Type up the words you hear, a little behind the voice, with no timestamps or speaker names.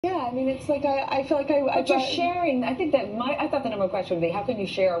I mean, it's like I feel like But you're sharing. I think that I thought the number one question would be, how can you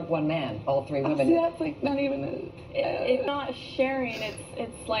share one man, all three women? See, that's like not even it's not sharing.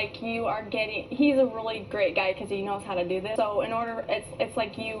 It's like you are getting. He's a really great guy because he knows how to do this. So in order, it's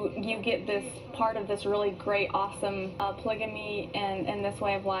like you get this part of this really great, awesome polygamy and this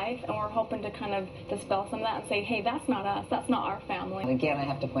way of life, and we're hoping to kind of dispel some of that and say, hey, that's not us. That's not our family. And again, I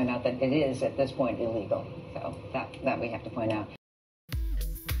have to point out that it is at this point illegal. So that we have to point out.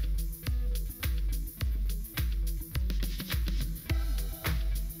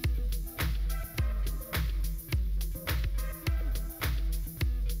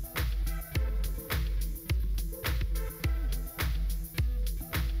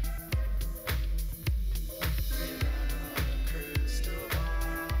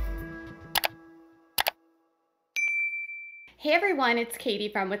 Hey everyone, it's Katie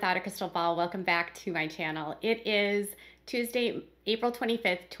from Without a Crystal Ball. Welcome back to my channel. It is Tuesday, April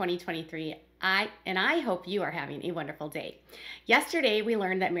 25th, 2023. I hope you are having a wonderful day. Yesterday, we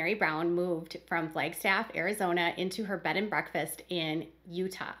learned that Meri Brown moved from Flagstaff, Arizona into her bed and breakfast in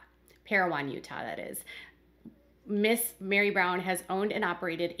Utah, Parowan, Utah, that is. Miss Meri Brown has owned and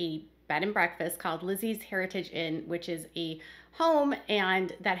operated a bed and breakfast called Lizzie's Heritage Inn, which is a home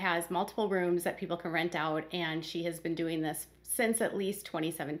and that has multiple rooms that people can rent out, and she has been doing this since at least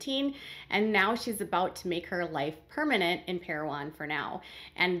 2017, and now she's about to make her life permanent in Parowan for now.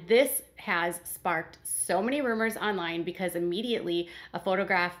 And this has sparked so many rumors online because immediately a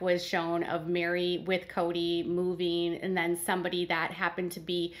photograph was shown of Meri with Kody moving, and then somebody that happened to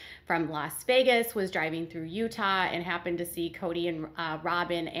be from Las Vegas was driving through Utah and happened to see Kody and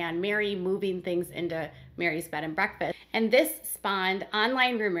Robyn and Meri moving things into Meri's bed and breakfast. And this spawned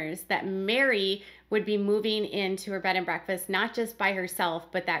online rumors that Meri would be moving into her bed and breakfast, not just by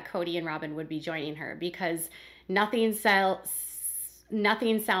herself, but that Kody and Robyn would be joining her, because nothing sounds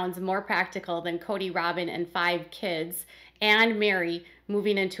more practical than Kody, Robyn, and 5 kids and Meri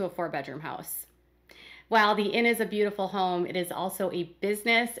moving into a 4-bedroom house. While the inn is a beautiful home, it is also a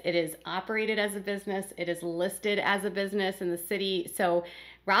business. It is operated as a business. It is listed as a business in the city. So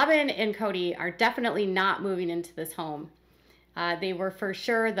Robyn and Kody are definitely not moving into this home. They were for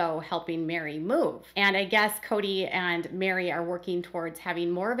sure, though, helping Meri move. And I guess Kody and Meri are working towards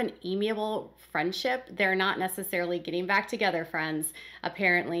having more of an amiable friendship. They're not necessarily getting back together friends.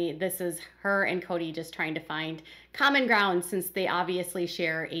 Apparently, this is her and Kody just trying to find common ground since they obviously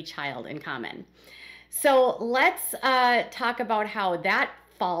share a child in common. So let's talk about how that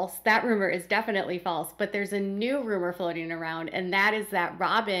rumor is definitely false, but there's a new rumor floating around, and that is that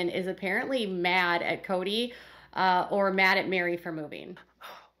Robyn is apparently mad at Kody or mad at Meri for moving.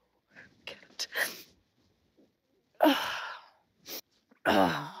 Get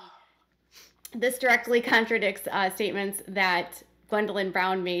This directly contradicts statements that Gwendolyn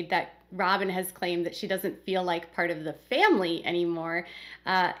Brown made that Robyn has claimed that she doesn't feel like part of the family anymore.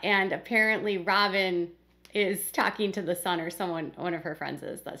 And apparently Robyn is talking to the Sun, or someone, one of her friends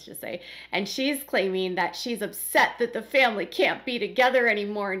is, let's just say, and she's claiming that she's upset that the family can't be together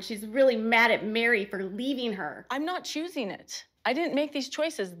anymore, and she's really mad at Meri for leaving her. I'm not choosing it. I didn't make these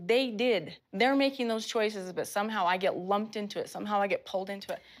choices. They did. They're making those choices, but somehow I get lumped into it. Somehow I get pulled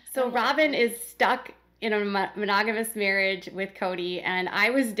into it. So Robyn is stuck in a monogamous marriage with Kody, and I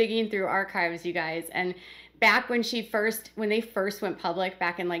was digging through archives, you guys, and back when they first went public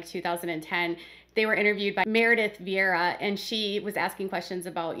back in like 2010, they were interviewed by Meredith Vieira, and she was asking questions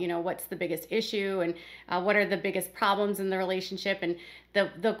about, you know, what's the biggest issue and what are the biggest problems in the relationship. And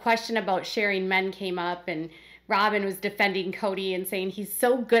the question about sharing men came up, and Robyn was defending Kody and saying he's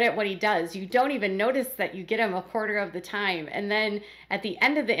so good at what he does. You don't even notice that you get him a quarter of the time. And then at the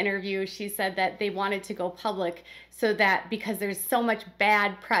end of the interview, she said that they wanted to go public so that because there's so much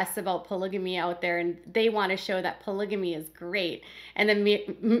bad press about polygamy out there, and they want to show that polygamy is great. And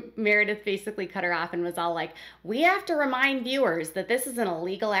then Meredith basically cut her off and was all like, we have to remind viewers that this is an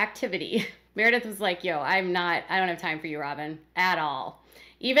illegal activity. Meredith was like, yo, I don't have time for you, Robyn, at all.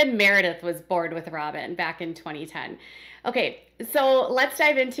 Even Meredith was bored with Robyn back in 2010. Okay, so let's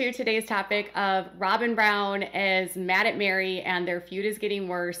dive into today's topic of Robyn Brown is mad at Meri and their feud is getting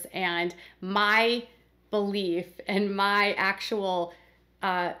worse, and my belief and my actual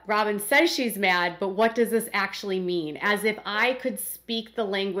Robyn says she's mad, but what does this actually mean? As if I could speak the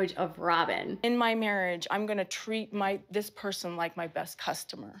language of Robyn. In my marriage, I'm gonna treat this person like my best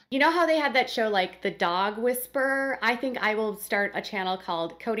customer. You know how they had that show like The Dog Whisperer? I think I will start a channel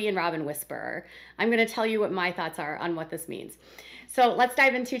called Kody and Robyn Whisperer. I'm gonna tell you what my thoughts are on what this means. So let's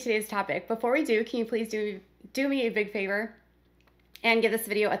dive into today's topic. Before we do, can you please do me a big favor? and give this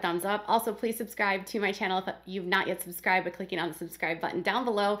video a thumbs up. Also, please subscribe to my channel if you've not yet subscribed by clicking on the subscribe button down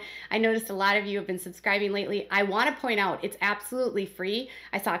below. I noticed a lot of you have been subscribing lately. I want to point out it's absolutely free.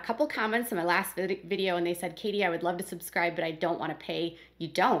 I saw a couple comments in my last video and they said, Katie, I would love to subscribe, but I don't want to pay. You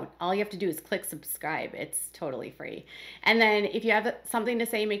don't. All you have to do is click subscribe. It's totally free. And then if you have something to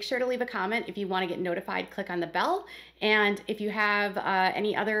say, make sure to leave a comment. If you want to get notified, click on the bell. And if you have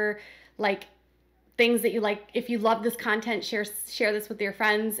any other things that you like, if you love this content, share this with your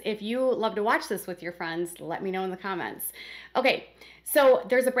friends. If you love to watch this with your friends, let me know in the comments. Okay, so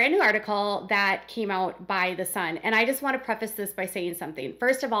there's a brand new article that came out by The Sun, and I just want to preface this by saying something.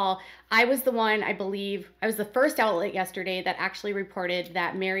 First of all, I was the one, I believe, I was the first outlet yesterday that actually reported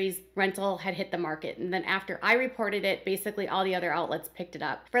that Meri's rental had hit the market. And then after I reported it, basically all the other outlets picked it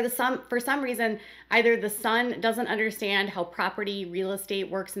up. For some reason, either The Sun doesn't understand how property real estate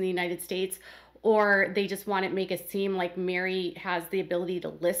works in the United States, or they just want to make it seem like Meri has the ability to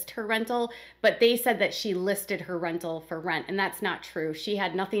list her rental, but they said that she listed her rental for rent, and that's not true. She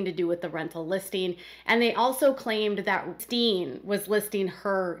had nothing to do with the rental listing, and they also claimed that Christine was listing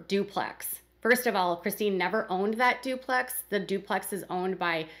her duplex. First of all, Christine never owned that duplex. The duplex is owned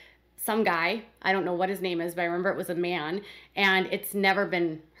by some guy. I don't know what his name is, but I remember it was a man, and it's never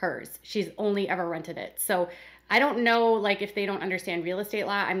been hers. She's only ever rented it. So I don't know, if they don't understand real estate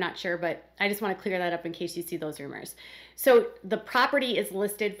law, I'm not sure, but I just want to clear that up in case you see those rumors. So the property is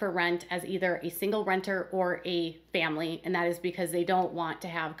listed for rent as either a single renter or a family, and that is because they don't want to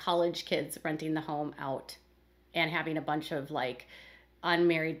have college kids renting the home out and having a bunch of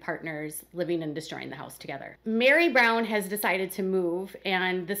unmarried partners living and destroying the house together. Meri Brown has decided to move,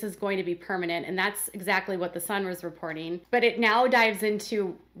 and this is going to be permanent, and that's exactly what The Sun was reporting. But it now dives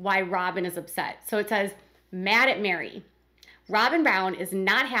into why Robyn is upset. So it says, mad at Meri. Robyn Brown is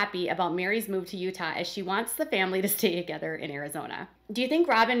not happy about Meri's move to Utah as she wants the family to stay together in Arizona. Do you think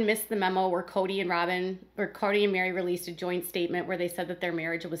Robyn missed the memo where Kody and Meri released a joint statement where they said that their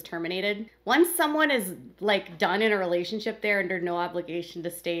marriage was terminated? Once someone is done in a relationship, they're under no obligation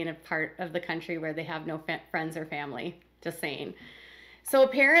to stay in a part of the country where they have no friends or family. Just saying. So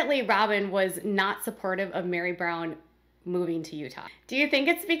apparently Robyn was not supportive of Meri Brown moving to Utah. Do you think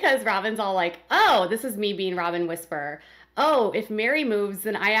it's because Robyn's all oh, this is me being Robyn Whisperer. Oh, if Meri moves,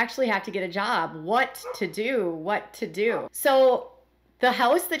 then I actually have to get a job. What to do? So the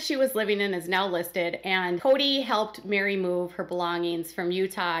house that she was living in is now listed, and Kody helped Meri move her belongings from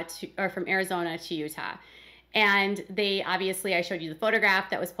Arizona to Utah. And they obviously, I showed you the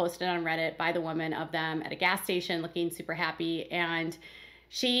photograph that was posted on Reddit by the woman of them at a gas station looking super happy. And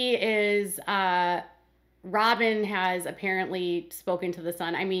she is, Robyn has apparently spoken to The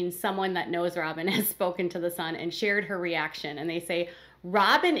Sun. I mean, someone that knows Robyn has spoken to The Sun and shared her reaction. And they say,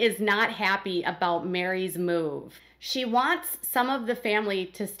 Robyn is not happy about Meri's move. She wants some of the family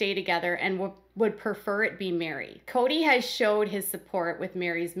to stay together and would prefer it be Meri. Kody has showed his support with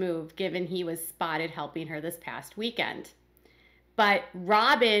Meri's move, given he was spotted helping her this past weekend. But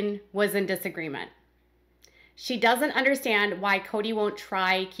Robyn was in disagreement. She doesn't understand why Kody won't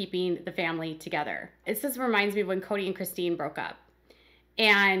try keeping the family together. This reminds me of when Kody and Christine broke up.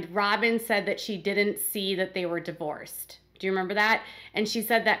 And Robyn said that she didn't see that they were divorced. Do you remember that? And she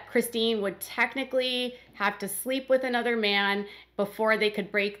said that Christine would technically have to sleep with another man before they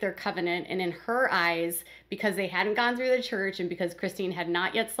could break their covenant. And in her eyes, because they hadn't gone through the church and because Christine had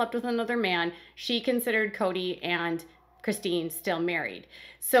not yet slept with another man, she considered Kody and Christine still married.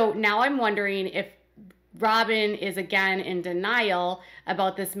 So now I'm wondering if Robyn is again in denial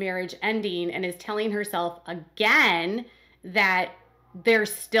about this marriage ending and is telling herself again that they're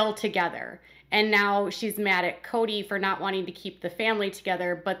still together. And now she's mad at Kody for not wanting to keep the family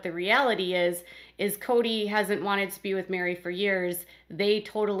together. But the reality is Kody hasn't wanted to be with Meri for years. They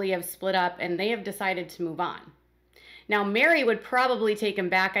totally have split up and they have decided to move on. Now, Meri would probably take him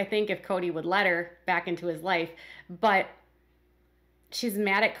back, I think, if Kody would let her back into his life. But she's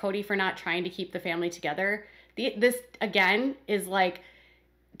mad at Kody for not trying to keep the family together. This, again, is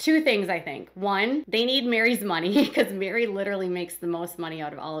two things, I think. One, they need Meri's money because Meri literally makes the most money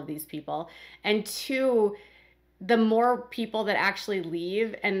out of all of these people. And two, the more people that actually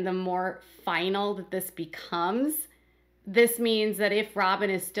leave and the more final that this becomes, this means that if Robyn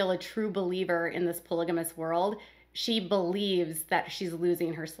is still a true believer in this polygamous world, she believes that she's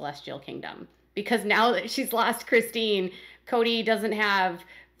losing her celestial kingdom. Because now that she's lost Christine, Kody doesn't have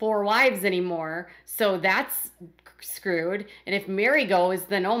 4 wives anymore, so that's screwed. And if Meri goes,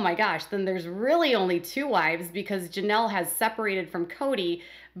 then oh my gosh, then there's really only 2 wives because Janelle has separated from Kody,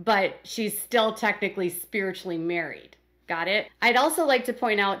 but she's still technically spiritually married. Got it? I'd also like to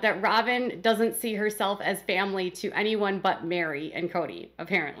point out that Robyn doesn't see herself as family to anyone but Meri and Kody,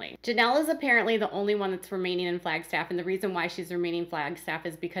 apparently. Janelle is apparently the only one that's remaining in Flagstaff, and the reason why she's remaining Flagstaff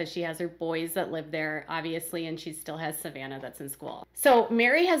is because she has her boys that live there, obviously, and she still has Savannah that's in school. So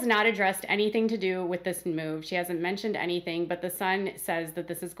Meri has not addressed anything to do with this move. She hasn't mentioned anything, but the Sun says that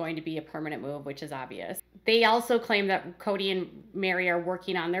this is going to be a permanent move, which is obvious. They also claim that Kody and Meri are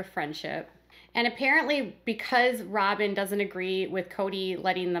working on their friendship. And apparently, because Robyn doesn't agree with Kody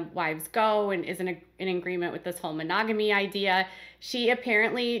letting the wives go and isn't in agreement with this whole monogamy idea, she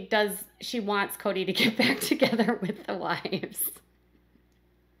apparently she wants Kody to get back together with the wives.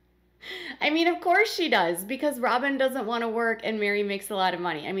 I mean, of course she does, because Robyn doesn't want to work and Meri makes a lot of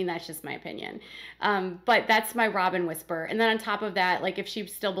money. I mean, that's just my opinion. But that's my Robyn whisper. And then on top of that, like, if she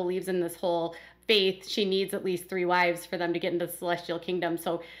still believes in this whole faith, she needs at least 3 wives for them to get into the celestial kingdom.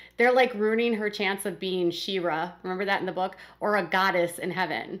 So they're like ruining her chance of being She-Ra, remember that in the book, or a goddess in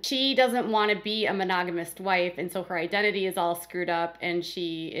heaven. She doesn't want to be a monogamous wife, and so her identity is all screwed up, and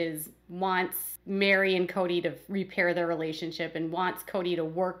wants Meri and Kody to repair their relationship and wants Kody to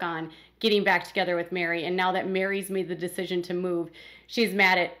work on getting back together with Meri. And now that Meri's made the decision to move, she's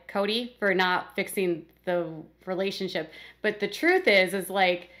mad at Kody for not fixing the relationship. But the truth is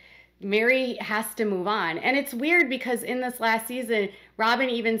like, Meri has to move on. And it's weird because in this last season,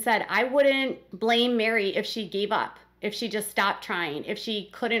 Robyn even said, I wouldn't blame Meri if she gave up, if she just stopped trying, if she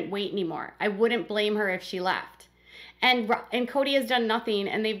couldn't wait anymore. I wouldn't blame her if she left. And Kody has done nothing,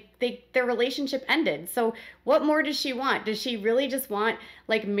 and their relationship ended. So what more does she want? Does she really just want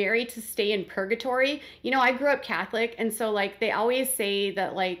like Meri to stay in purgatory? You know, I grew up Catholic, and so like they always say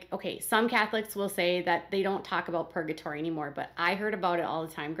that, like, okay, some Catholics will say that they don't talk about purgatory anymore, but I heard about it all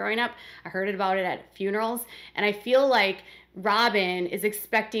the time growing up. I heard about it at funerals, and I feel like Robyn is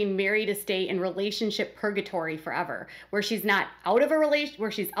expecting Meri to stay in relationship purgatory forever, where she's not out of the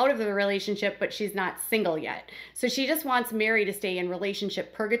relationship, but she's not single yet. So she just wants Meri to stay in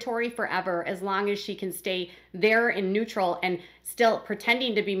relationship purgatory forever, as long as she can stay there in neutral and still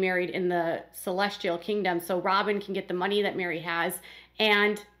pretending to be married in the celestial kingdom, so Robyn can get the money that Meri has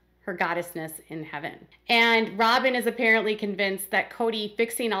and her goddessness in heaven. And Robyn is apparently convinced that Kody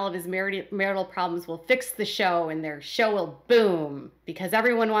fixing all of his marital problems will fix the show, and their show will boom, because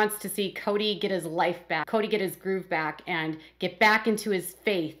everyone wants to see Kody get his life back, Kody get his groove back and get back into his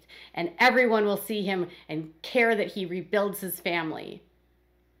faith, and everyone will see him and care that he rebuilds his family.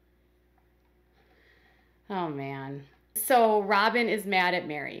 Oh man. So Robyn is mad at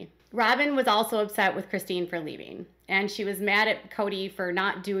Meri. Robyn was also upset with Christine for leaving, and she was mad at Kody for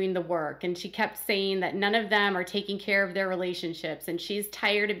not doing the work, and she kept saying that none of them are taking care of their relationships, and she's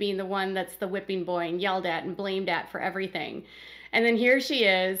tired of being the one that's the whipping boy and yelled at and blamed at for everything. And then here she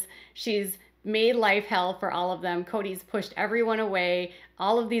is, she's made life hell for all of them. Kody's pushed everyone away.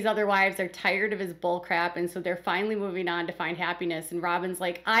 All of these other wives are tired of his bullcrap, and so they're finally moving on to find happiness, and Robyn's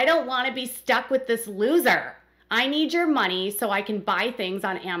like, I don't want to be stuck with this loser. I need your money so I can buy things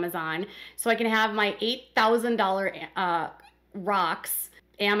on Amazon, so I can have my $8,000 rocks,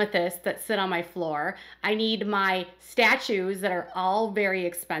 amethyst, that sit on my floor. I need my statues that are all very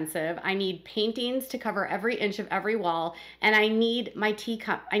expensive. I need paintings to cover every inch of every wall, and I need my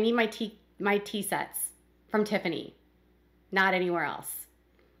teacup. I need my tea sets from Tiffany, not anywhere else.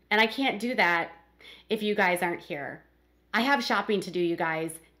 And I can't do that if you guys aren't here. I have shopping to do, you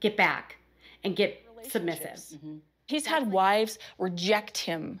guys. Get back and get submissive. Mm-hmm. He's had wives reject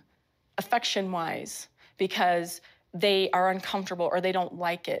him affection-wise because they are uncomfortable or they don't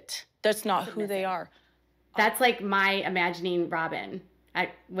like it. That's not who they are. That's like my imagining Robyn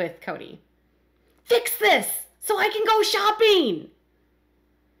with Kody. Fix this so I can go shopping.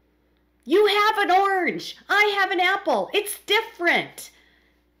 You have an orange. I have an apple. It's different.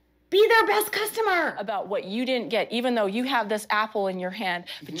 Be their best customer. About what you didn't get, even though you have this apple in your hand,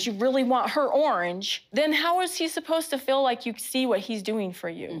 but you really want her orange, then how is he supposed to feel like you see what he's doing for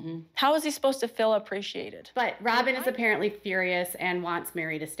you? How is he supposed to feel appreciated? But Robyn is apparently furious and wants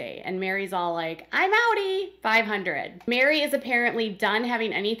Meri to stay. And Meri's all like, I'm outie, 500. Meri is apparently done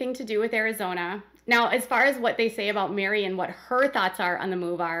having anything to do with Arizona. Now, as far as what they say about Meri and what her thoughts are on the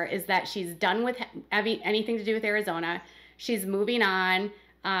move is that she's done with having anything to do with Arizona. She's moving on.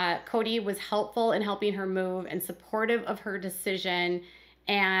 Kody was helpful in helping her move and supportive of her decision,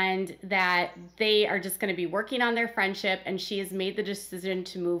 and that they are just going to be working on their friendship, and she has made the decision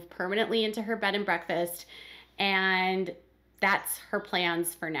to move permanently into her bed and breakfast, and that's her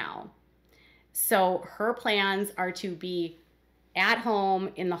plans for now. So her plans are to be at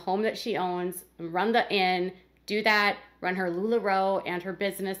home in the home that she owns, run the inn, do that run her LuLaRoe and her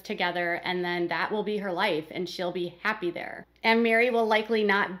business together, and then that will be her life, and she'll be happy there. And Meri will likely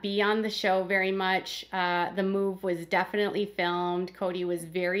not be on the show very much. The move was definitely filmed. Kody was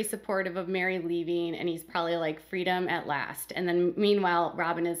very supportive of Meri leaving, and he's probably like, freedom at last. And then meanwhile,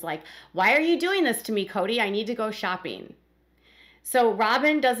 Robyn is like, why are you doing this to me, Kody? I need to go shopping. So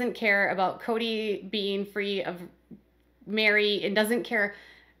Robyn doesn't care about Kody being free of Meri and doesn't care.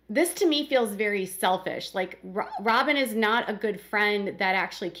 This to me feels very selfish. Like Robyn is not a good friend that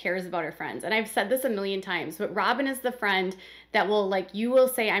actually cares about her friends. And I've said this a million times, but Robyn is the friend that will, like, you will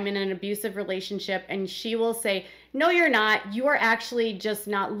say, I'm in an abusive relationship, and she will say, no, you're not. You are actually just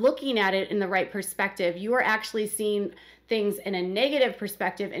not looking at it in the right perspective. You are actually seeing things in a negative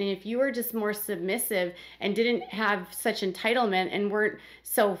perspective. And if you were just more submissive and didn't have such entitlement and weren't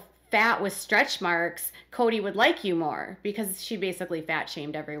so fat with stretch marks, Kody would like you more, because she basically fat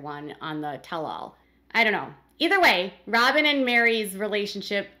shamed everyone on the tell-all. I don't know. Either way, Robyn and Meri's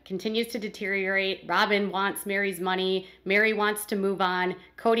relationship continues to deteriorate. Robyn wants Meri's money. Meri wants to move on.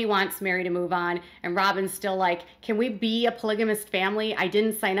 Kody wants Meri to move on. And Robyn's still like, can we be a polygamist family? I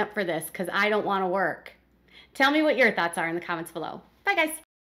didn't sign up for this because I don't want to work. Tell me what your thoughts are in the comments below. Bye, guys.